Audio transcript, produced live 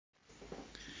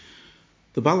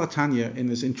The Baal HaTanya, in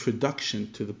his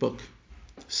introduction to the book,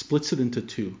 splits it into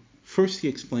two. First, he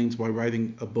explains why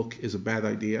writing a book is a bad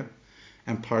idea,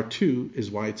 and part two is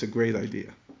why it's a great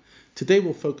idea. Today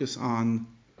we'll focus on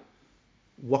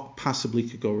what possibly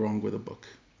could go wrong with a book.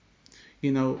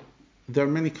 There are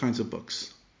many kinds of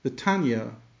books. The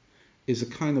Tanya is a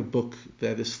kind of book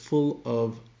that is full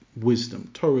of wisdom,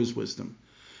 Torah's wisdom.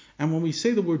 And when we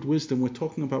say the word wisdom, we're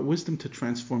talking about wisdom to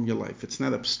transform your life. It's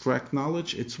not abstract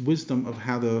knowledge, it's wisdom of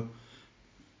how to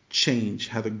change,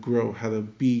 how to grow, how to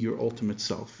be your ultimate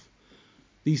self.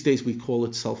 These days we call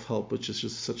it self-help, which is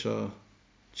just such a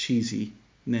cheesy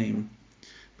name.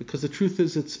 Because the truth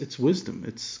is it's wisdom,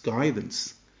 it's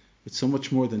guidance. It's so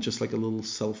much more than just like a little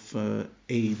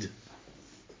self-aid.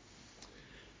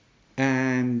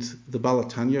 And the Baal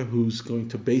HaTanya, who's going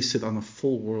to base it on a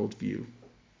full worldview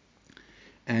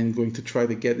and going to try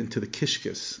to get into the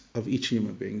kishkis of each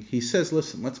human being, he says,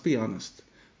 listen, let's be honest.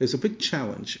 There's a big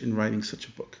challenge in writing such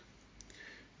a book.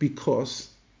 Because,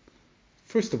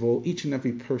 first of all, each and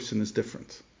every person is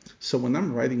different. So when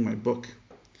I'm writing my book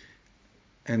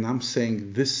and I'm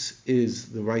saying this is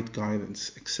the right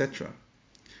guidance, etc.,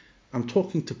 I'm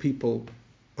talking to people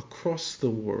across the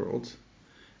world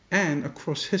and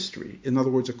across history. In other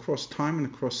words, across time and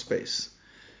across space.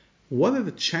 What are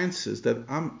the chances that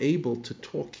I'm able to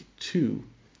talk to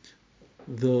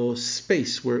the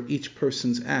space where each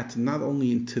person's at, not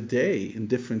only in today, in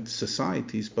different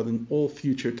societies, but in all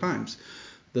future times?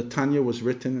 The Tanya was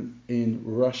written in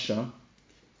Russia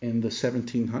in the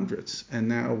 1700s, and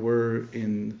now we're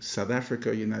in South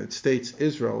Africa, United States,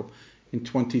 Israel in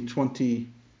 2020.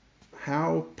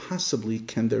 How possibly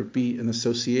can there be an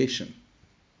association?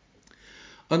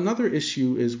 Another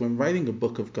issue is when writing a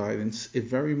book of guidance, it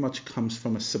very much comes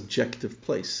from a subjective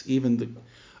place. Even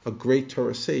a great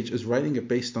Torah sage is writing it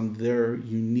based on their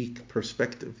unique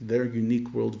perspective, their unique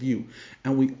worldview.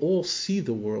 And we all see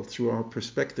the world through our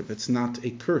perspective. It's not a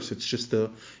curse, it's just a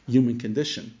human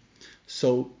condition.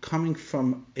 So coming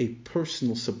from a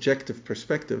personal subjective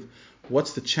perspective,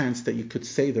 what's the chance that you could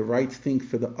say the right thing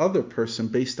for the other person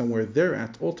based on where they're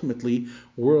at? Ultimately,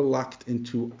 we're locked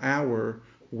into our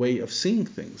way of seeing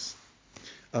things.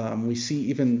 We see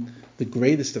even the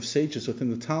greatest of sages within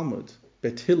the Talmud.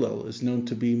 Bet Hillel is known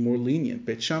to be more lenient,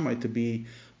 Bet Shammai to be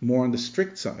more on the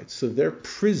strict side. So their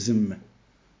prism,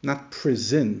 not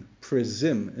prison,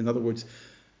 prism. In other words,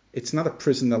 it's not a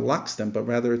prison that locks them, but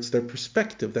rather it's their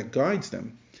perspective that guides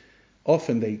them.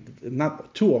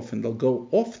 Not too often, they'll go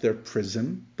off their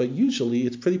prism, but usually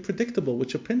it's pretty predictable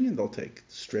which opinion they'll take,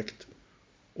 strict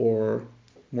or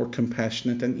more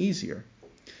compassionate and easier.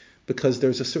 Because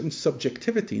there's a certain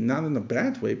subjectivity, not in a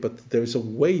bad way, but there's a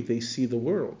way they see the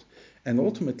world. And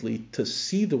ultimately, to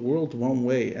see the world one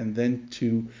way and then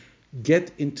to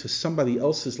get into somebody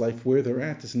else's life where they're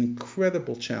at is an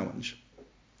incredible challenge.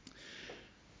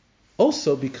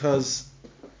 Also because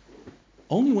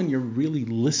only when you're really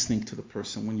listening to the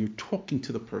person, when you're talking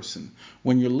to the person,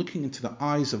 when you're looking into the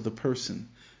eyes of the person,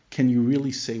 can you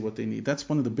really say what they need. That's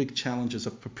one of the big challenges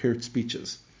of prepared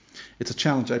speeches. It's a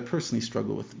challenge I personally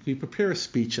struggle with. You prepare a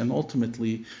speech and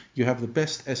ultimately you have the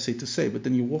best essay to say, but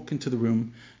then you walk into the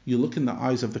room, you look in the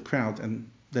eyes of the crowd and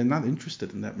they're not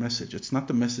interested in that message. It's not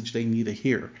the message they need to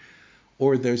hear.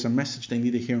 Or there's a message they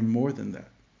need to hear more than that.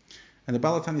 And the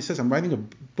Baal HaTanya says, I'm writing a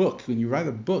book. When you write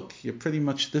a book, you're pretty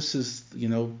much, this is,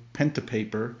 pen to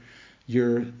paper.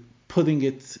 You're putting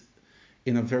it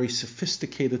in a very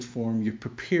sophisticated form. You're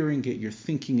preparing it. You're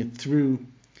thinking it through.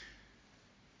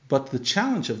 But the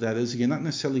challenge of that is you're not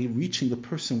necessarily reaching the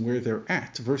person where they're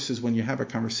at versus when you have a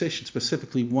conversation,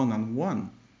 specifically one-on-one.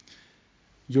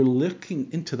 You're looking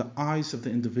into the eyes of the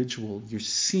individual. You're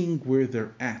seeing where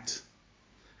they're at.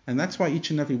 And that's why each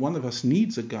and every one of us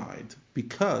needs a guide,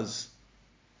 because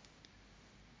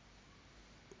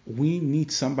we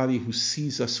need somebody who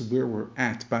sees us where we're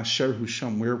at, Basher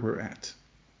Husham, where we're at.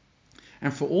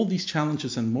 And for all these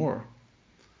challenges and more,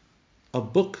 a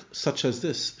book such as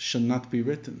this should not be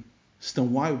written. So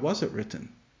then why was it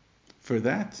written? For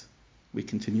that, we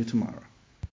continue tomorrow.